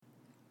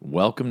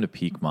Welcome to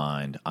Peak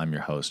Mind. I'm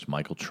your host,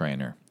 Michael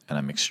Trainer, and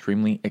I'm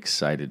extremely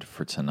excited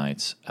for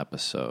tonight's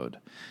episode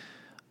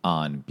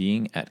on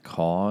being at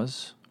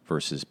cause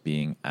versus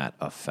being at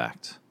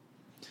effect.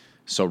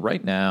 So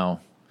right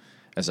now,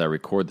 as I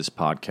record this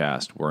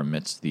podcast, we're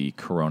amidst the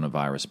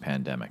coronavirus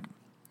pandemic,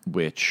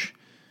 which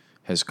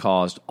has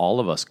caused all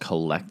of us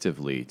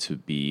collectively to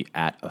be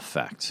at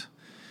effect.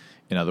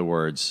 In other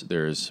words,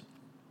 there's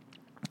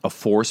a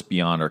force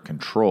beyond our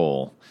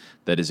control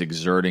that is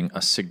exerting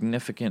a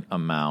significant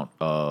amount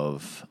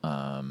of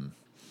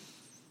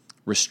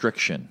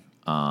restriction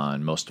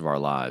on most of our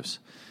lives,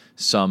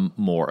 some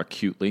more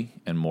acutely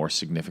and more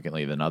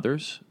significantly than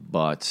others.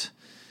 But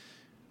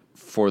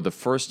for the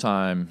first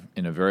time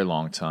in a very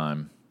long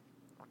time,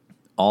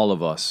 all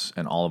of us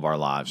and all of our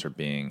lives are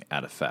being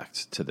at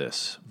effect to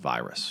this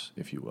virus,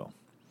 if you will.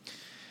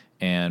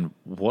 And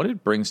what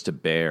it brings to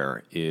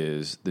bear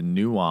is the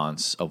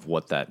nuance of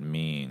what that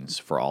means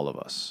for all of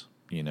us.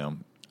 You know,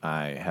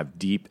 I have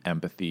deep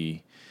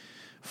empathy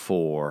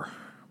for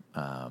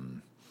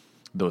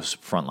those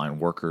frontline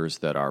workers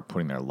that are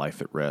putting their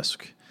life at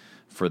risk,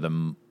 for the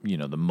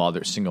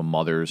single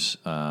mothers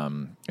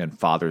and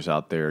fathers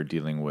out there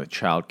dealing with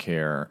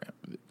childcare,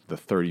 the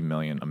 30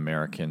 million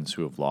Americans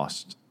who have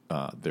lost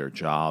their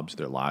jobs,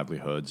 their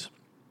livelihoods,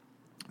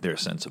 their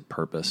sense of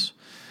purpose.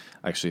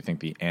 I actually think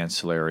the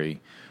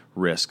ancillary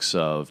risks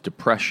of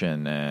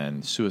depression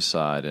and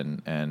suicide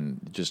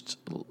and just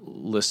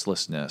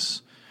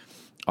listlessness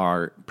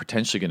are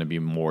potentially going to be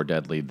more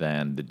deadly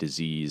than the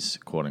disease,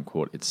 quote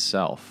unquote,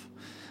 itself.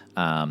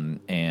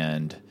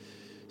 And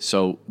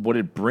so what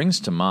it brings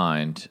to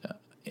mind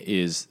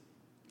is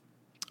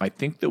I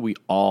think that we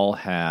all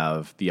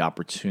have the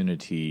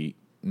opportunity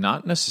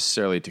not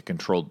necessarily to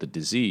control the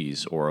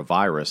disease or a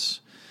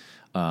virus,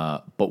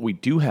 but we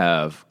do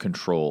have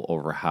control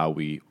over how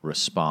we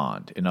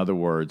respond. In other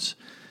words,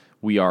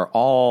 we are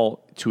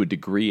all, to a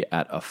degree,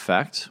 at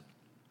effect,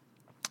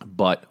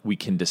 but we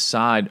can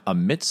decide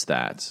amidst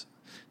that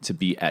to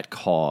be at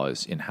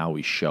cause in how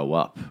we show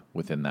up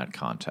within that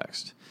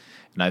context.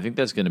 And I think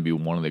that's going to be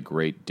one of the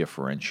great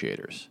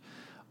differentiators.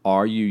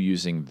 Are you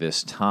using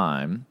this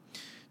time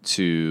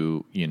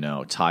to,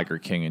 Tiger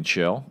King and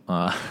chill,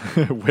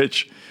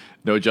 which...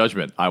 No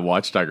judgment. I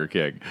watched Tiger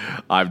King.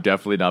 I've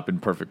definitely not been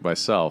perfect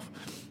myself.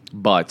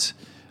 But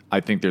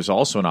I think there's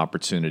also an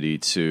opportunity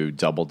to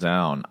double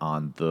down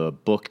on the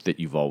book that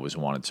you've always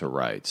wanted to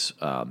write.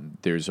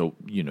 Do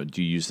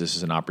you use this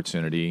as an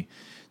opportunity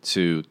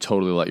to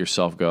totally let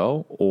yourself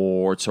go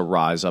or to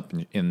rise up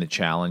in the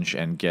challenge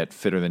and get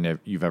fitter than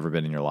you've ever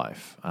been in your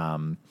life?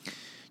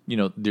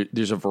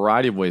 There's a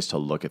variety of ways to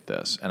look at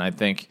this. And I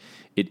think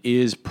it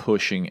is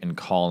pushing and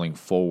calling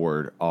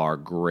forward our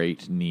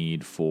great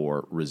need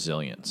for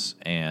resilience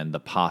and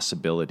the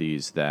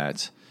possibilities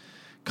that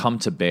come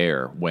to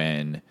bear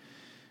when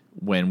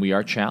we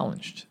are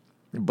challenged.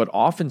 But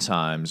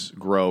oftentimes,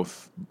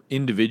 growth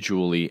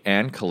individually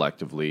and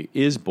collectively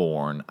is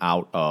born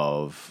out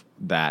of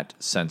that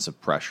sense of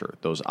pressure,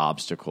 those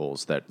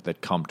obstacles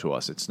that come to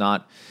us. It's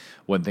not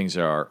when things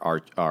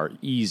are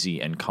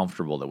easy and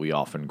comfortable that we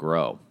often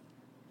grow.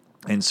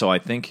 And so I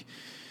think,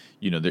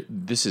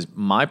 this is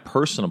my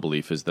personal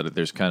belief is that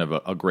there's kind of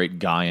a great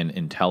Gaian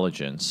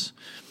intelligence,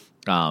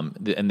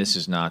 and this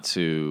is not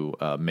to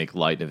make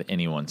light of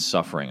anyone's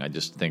suffering. I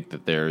just think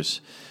that there's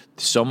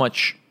so many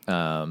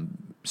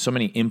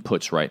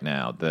inputs right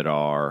now that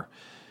are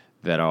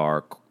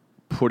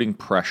putting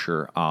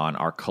pressure on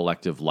our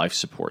collective life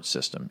support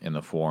system in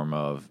the form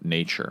of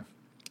nature.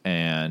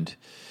 And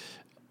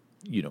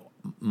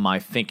my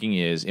thinking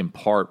is, in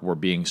part, we're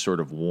being sort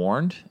of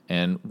warned.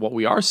 And what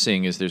we are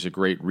seeing is there's a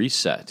great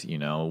reset,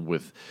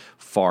 with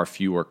far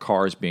fewer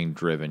cars being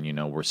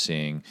driven. We're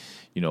seeing,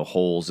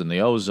 holes in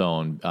the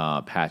ozone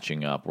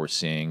patching up. We're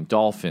seeing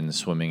dolphins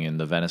swimming in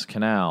the Venice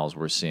canals.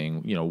 We're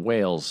seeing,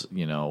 whales,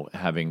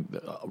 having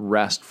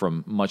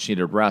much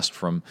needed rest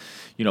from,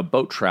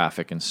 boat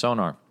traffic and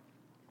sonar.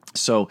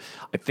 So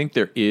I think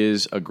there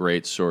is a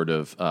great sort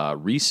of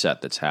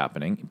reset that's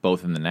happening,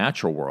 both in the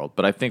natural world,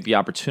 but I think the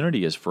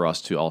opportunity is for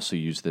us to also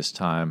use this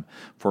time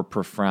for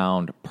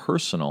profound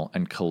personal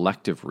and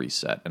collective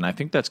reset. And I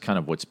think that's kind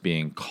of what's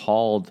being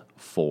called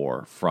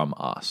for from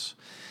us.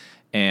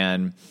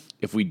 And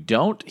if we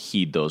don't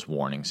heed those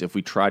warnings, if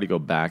we try to go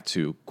back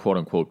to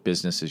quote-unquote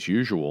business as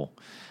usual,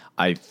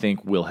 I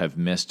think we'll have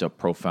missed a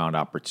profound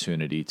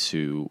opportunity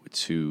to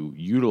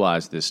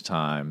utilize this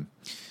time.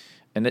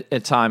 And a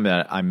time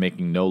that I'm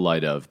making no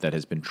light of that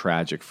has been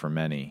tragic for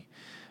many,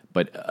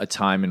 but a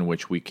time in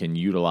which we can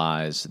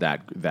utilize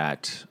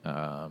that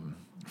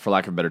for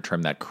lack of a better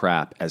term, that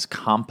crap as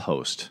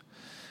compost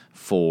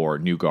for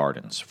new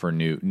gardens, for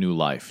new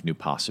life, new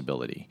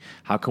possibility.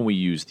 How can we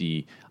use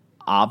the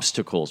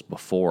obstacles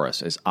before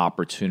us as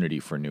opportunity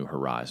for new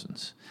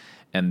horizons?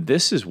 And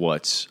this is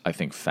what's, I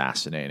think,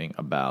 fascinating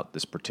about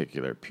this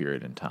particular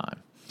period in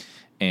time.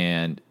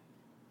 And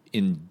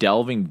in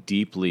delving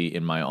deeply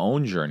in my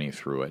own journey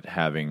through it,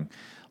 having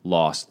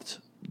lost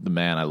the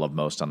man I love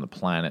most on the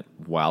planet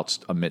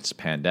whilst amidst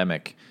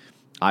pandemic,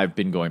 I've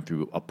been going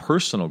through a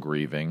personal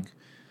grieving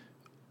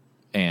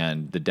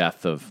and the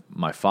death of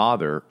my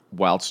father,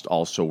 whilst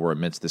also we're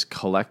amidst this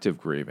collective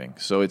grieving.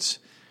 So it's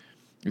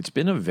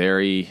been a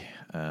very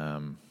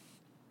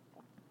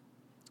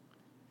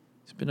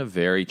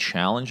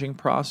challenging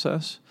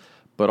process,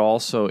 but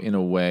also in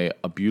a way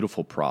a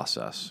beautiful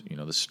process.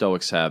 The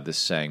Stoics have this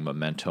saying,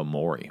 memento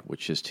mori,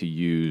 which is to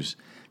use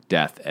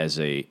death as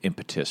a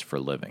impetus for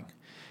living.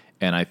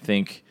 And I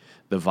think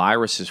the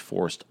virus has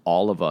forced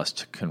all of us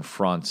to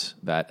confront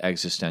that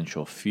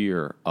existential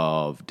fear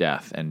of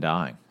death and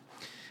dying.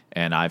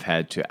 And I've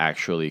had to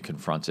actually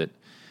confront it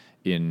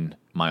in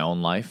my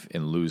own life,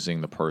 in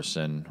losing the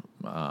person,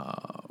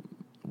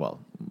 the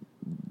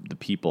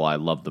people I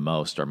love the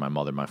most are my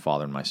mother, my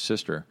father, and my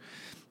sister.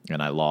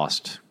 And I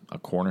lost a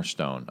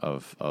cornerstone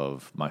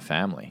of my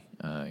family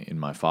in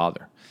my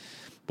father.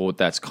 But what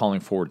that's calling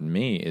forward in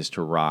me is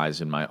to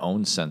rise in my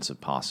own sense of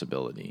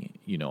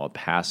possibility, a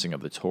passing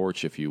of the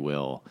torch, if you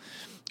will,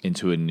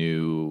 into a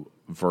new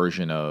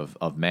version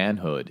of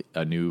manhood,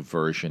 a new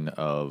version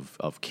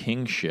of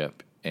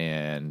kingship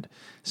and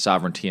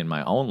sovereignty in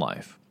my own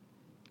life.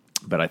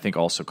 But I think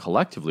also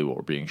collectively what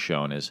we're being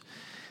shown is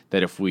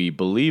that if we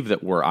believe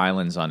that we're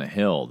islands on a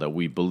hill, that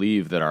we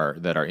believe that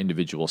our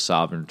individual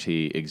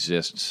sovereignty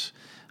exists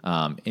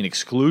in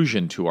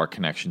exclusion to our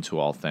connection to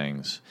all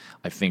things,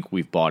 I think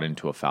we've bought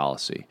into a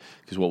fallacy.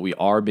 Because what we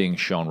are being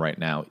shown right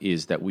now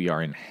is that we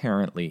are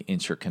inherently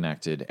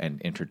interconnected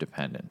and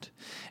interdependent.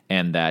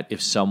 And that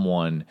if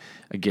someone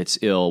gets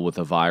ill with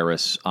a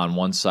virus on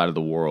one side of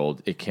the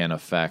world, it can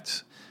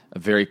affect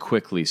very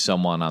quickly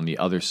someone on the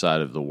other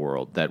side of the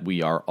world, that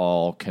we are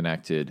all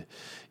connected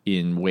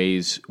in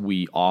ways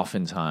we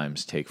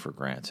oftentimes take for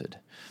granted.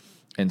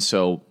 And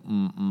so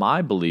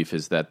my belief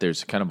is that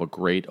there's kind of a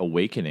great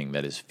awakening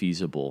that is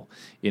feasible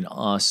in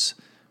us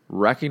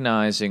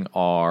recognizing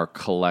our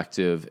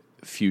collective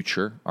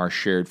future, our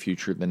shared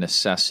future, the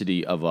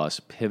necessity of us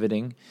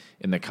pivoting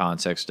in the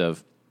context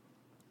of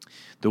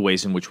the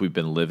ways in which we've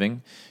been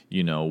living,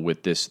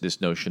 with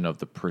this notion of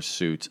the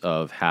pursuit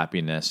of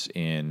happiness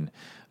in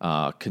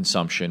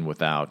consumption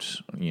without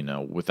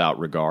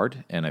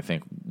regard. And I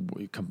think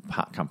we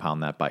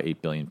compound that by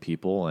 8 billion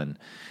people. And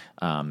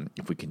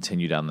if we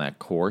continue down that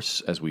course,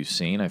 as we've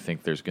seen, I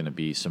think there's going to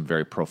be some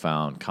very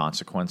profound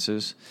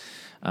consequences.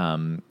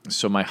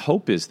 So my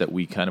hope is that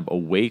we kind of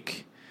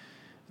awake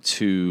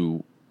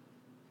to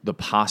the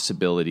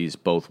possibilities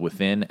both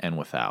within and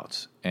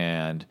without.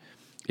 And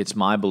it's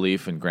my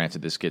belief, and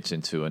granted this gets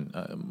into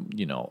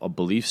a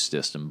belief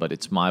system, but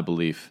it's my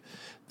belief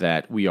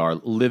that we are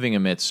living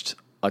amidst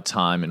a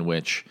time in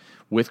which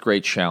with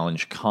great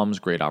challenge comes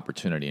great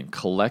opportunity. And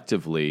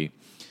collectively,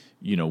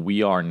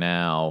 we are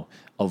now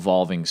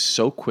evolving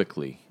so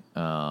quickly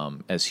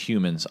as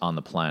humans on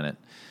the planet,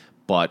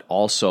 but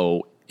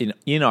also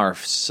in our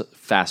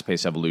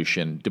fast-paced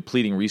evolution,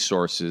 depleting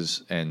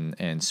resources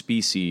and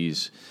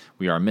species.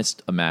 We are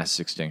amidst a mass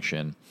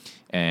extinction,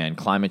 and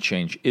climate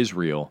change is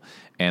real.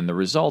 And the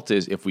result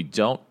is, if we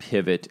don't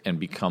pivot and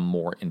become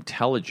more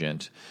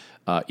intelligent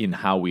in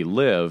how we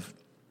live,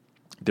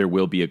 there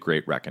will be a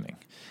great reckoning.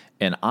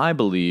 And I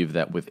believe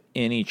that with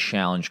any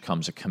challenge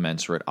comes a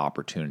commensurate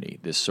opportunity,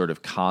 this sort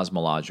of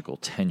cosmological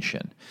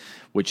tension,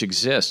 which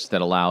exists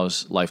that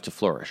allows life to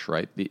flourish,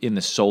 right? In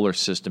the solar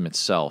system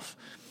itself,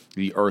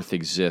 the Earth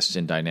exists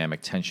in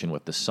dynamic tension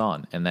with the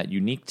sun, and that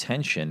unique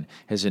tension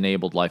has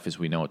enabled life as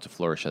we know it to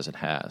flourish as it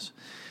has.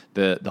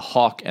 The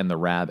hawk and the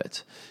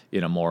rabbit,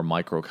 in a more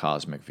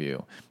microcosmic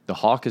view. The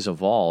hawk has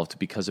evolved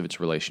because of its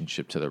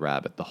relationship to the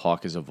rabbit. The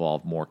hawk has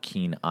evolved more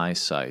keen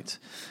eyesight.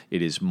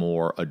 It is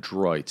more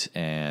adroit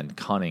and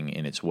cunning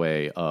in its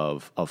way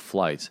of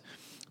flight.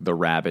 The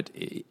rabbit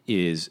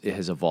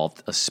has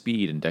evolved a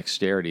speed and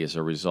dexterity as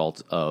a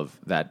result of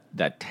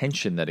that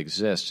tension that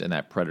exists in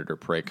that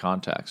predator-prey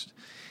context.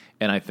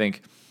 And I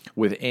think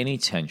with any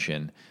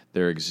tension,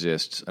 there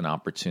exists an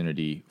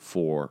opportunity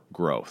for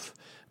growth,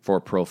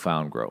 for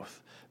profound growth.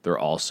 There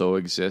also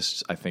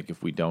exists, I think,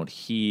 if we don't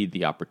heed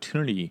the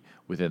opportunity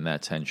within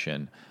that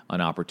tension,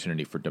 an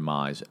opportunity for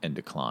demise and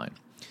decline.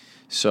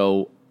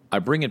 So I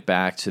bring it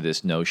back to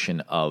this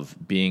notion of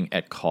being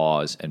at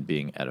cause and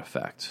being at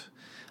effect.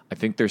 I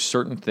think there's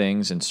certain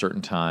things in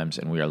certain times,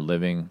 and we are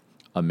living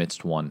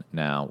amidst one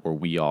now, where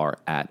we are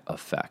at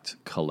effect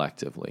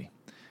collectively.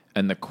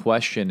 And the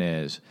question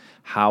is,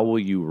 how will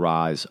you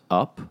rise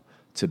up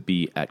to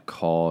be at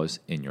cause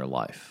in your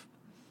life?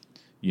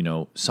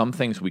 Some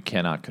things we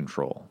cannot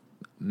control.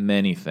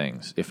 Many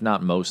things, if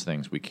not most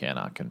things, we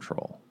cannot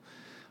control.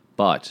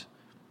 But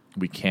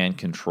we can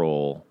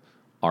control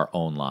our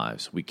own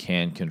lives. We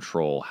can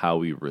control how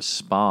we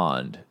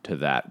respond to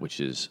that which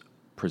is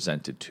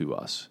presented to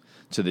us,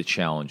 to the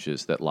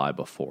challenges that lie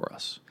before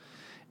us.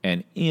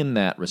 And in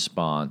that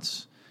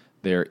response,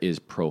 there is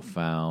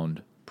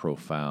profound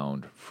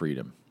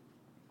freedom.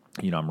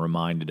 I'm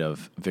reminded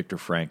of Viktor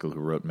Frankl,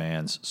 who wrote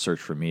Man's Search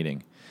for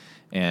Meaning.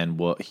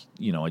 And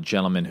a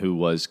gentleman who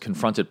was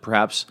confronted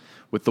perhaps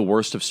with the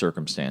worst of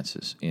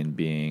circumstances in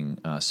being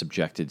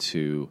subjected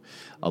to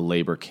a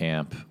labor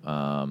camp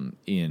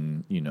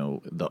in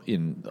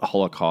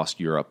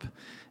Holocaust Europe,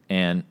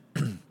 and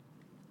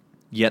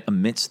Yet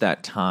amidst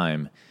that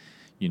time,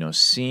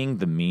 seeing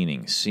the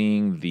meaning,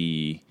 seeing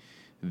the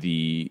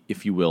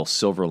if you will,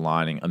 silver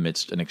lining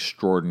amidst an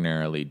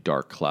extraordinarily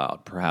dark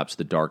cloud, perhaps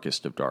the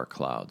darkest of dark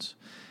clouds.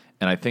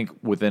 And I think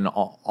within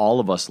all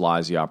of us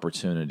lies the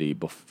opportunity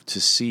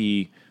to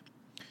see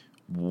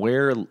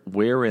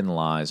wherein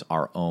lies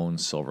our own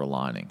silver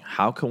lining.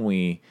 How can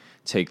we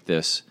take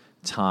this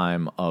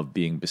time of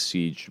being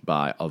besieged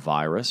by a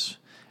virus?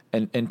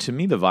 And to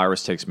me, the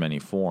virus takes many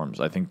forms.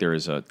 I think there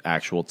is an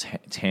actual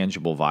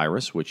tangible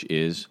virus, which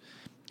is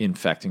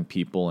infecting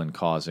people and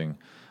causing,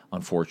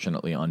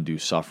 unfortunately, undue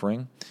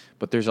suffering.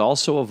 But there's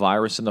also a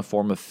virus in the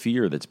form of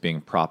fear that's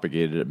being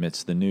propagated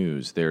amidst the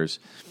news. There's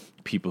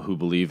people who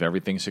believe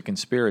everything's a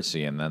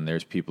conspiracy, and then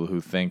there's people who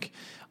think,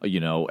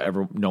 no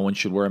one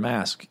should wear a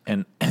mask.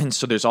 And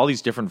so there's all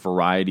these different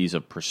varieties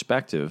of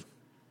perspective,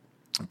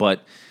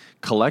 but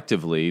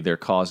collectively they're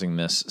causing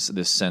this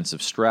sense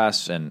of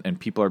stress, and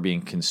people are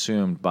being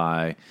consumed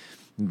by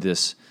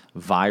this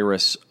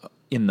virus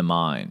in the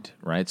mind,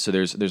 right? So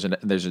there's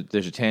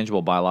a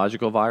tangible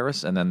biological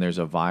virus, and then there's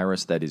a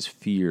virus that is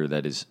fear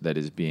that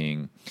is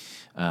being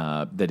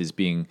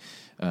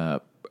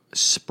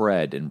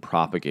spread and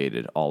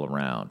propagated all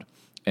around.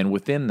 And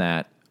within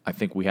that, I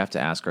think we have to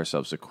ask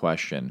ourselves a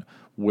question: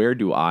 where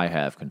do I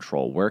have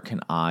control? Where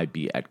can I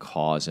be at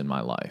cause in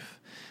my life?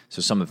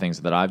 So some of the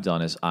things that I've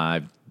done is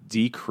I've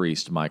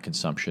decreased my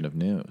consumption of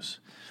news.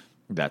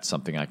 That's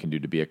something I can do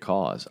to be a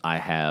cause. I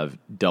have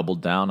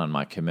doubled down on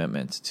my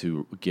commitment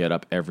to get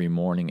up every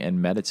morning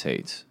and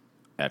meditate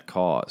at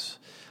cause.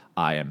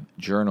 I am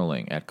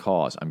journaling at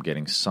cause. I'm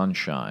getting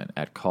sunshine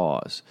at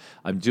cause.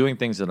 I'm doing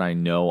things that I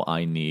know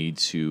I need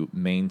to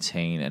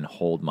maintain and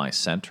hold my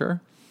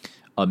center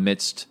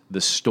amidst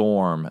the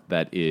storm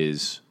that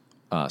is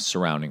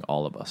surrounding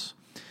all of us.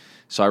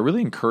 So I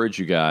really encourage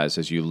you guys,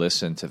 as you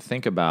listen, to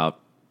think about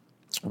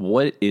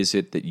what is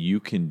it that you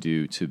can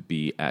do to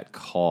be at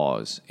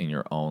cause in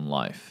your own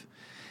life,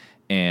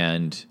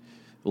 and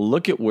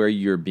look at where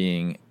you're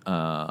being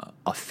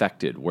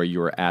affected, where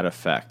you're at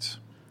effect.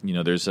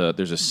 There's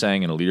a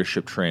saying in a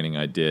leadership training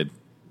I did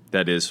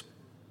that is,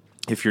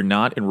 if you're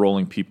not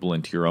enrolling people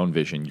into your own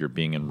vision, you're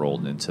being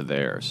enrolled into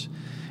theirs.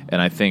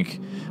 And I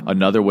think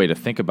another way to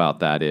think about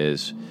that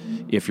is,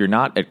 if you're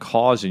not at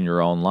cause in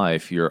your own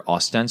life, you're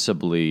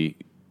ostensibly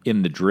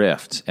in the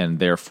drift and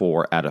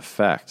therefore at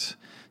effect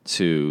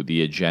to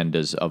the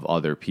agendas of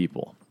other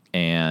people.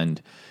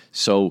 And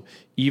so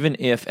even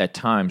if at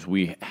times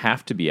we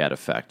have to be at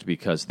effect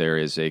because there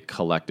is a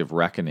collective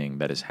reckoning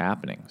that is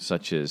happening,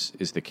 such as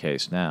is the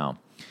case now,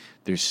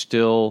 there's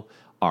still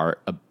our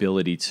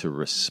ability to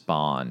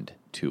respond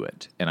to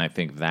it. And I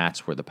think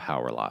that's where the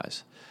power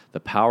lies.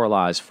 The power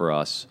lies for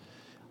us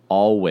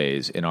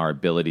always in our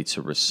ability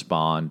to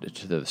respond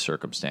to the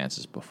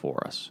circumstances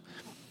before us.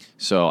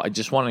 So I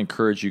just want to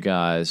encourage you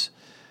guys,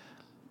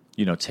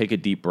 take a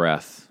deep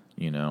breath.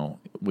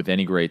 With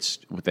any great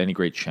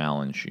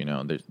challenge,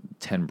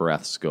 10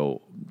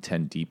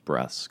 deep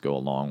breaths go a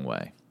long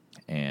way,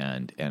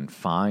 and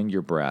find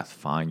your breath,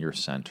 find your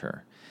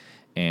center,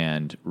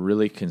 and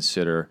really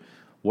consider,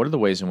 what are the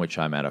ways in which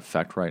I'm at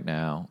effect right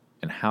now,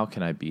 and how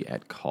can I be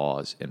at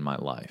cause in my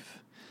life,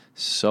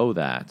 so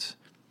that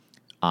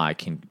I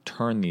can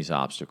turn these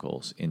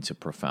obstacles into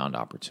profound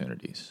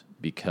opportunities.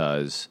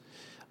 Because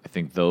I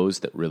think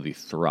those that really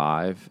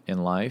thrive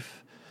in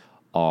life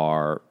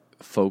are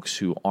folks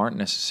who aren't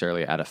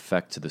necessarily at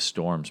effect to the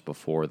storms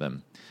before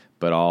them,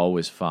 but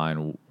always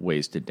find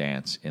ways to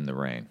dance in the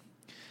rain.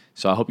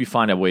 So I hope you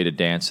find a way to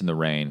dance in the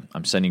rain.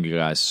 I'm sending you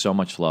guys so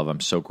much love.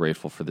 I'm so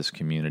grateful for this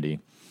community.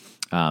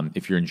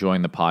 If you're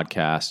enjoying the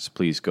podcast,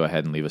 please go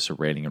ahead and leave us a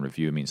rating and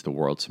review. It means the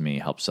world to me.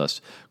 It helps us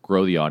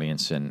grow the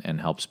audience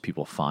and helps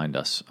people find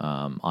us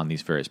on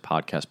these various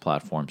podcast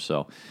platforms.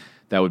 So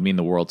that would mean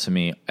the world to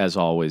me. As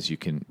always, you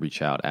can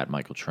reach out at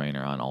Michael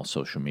Trainer on all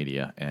social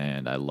media,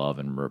 and I love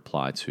and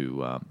reply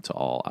to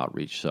all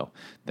outreach. So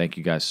thank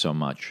you guys so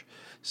much.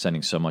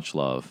 Sending so much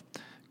love.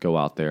 Go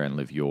out there and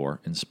live your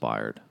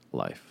inspired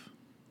life.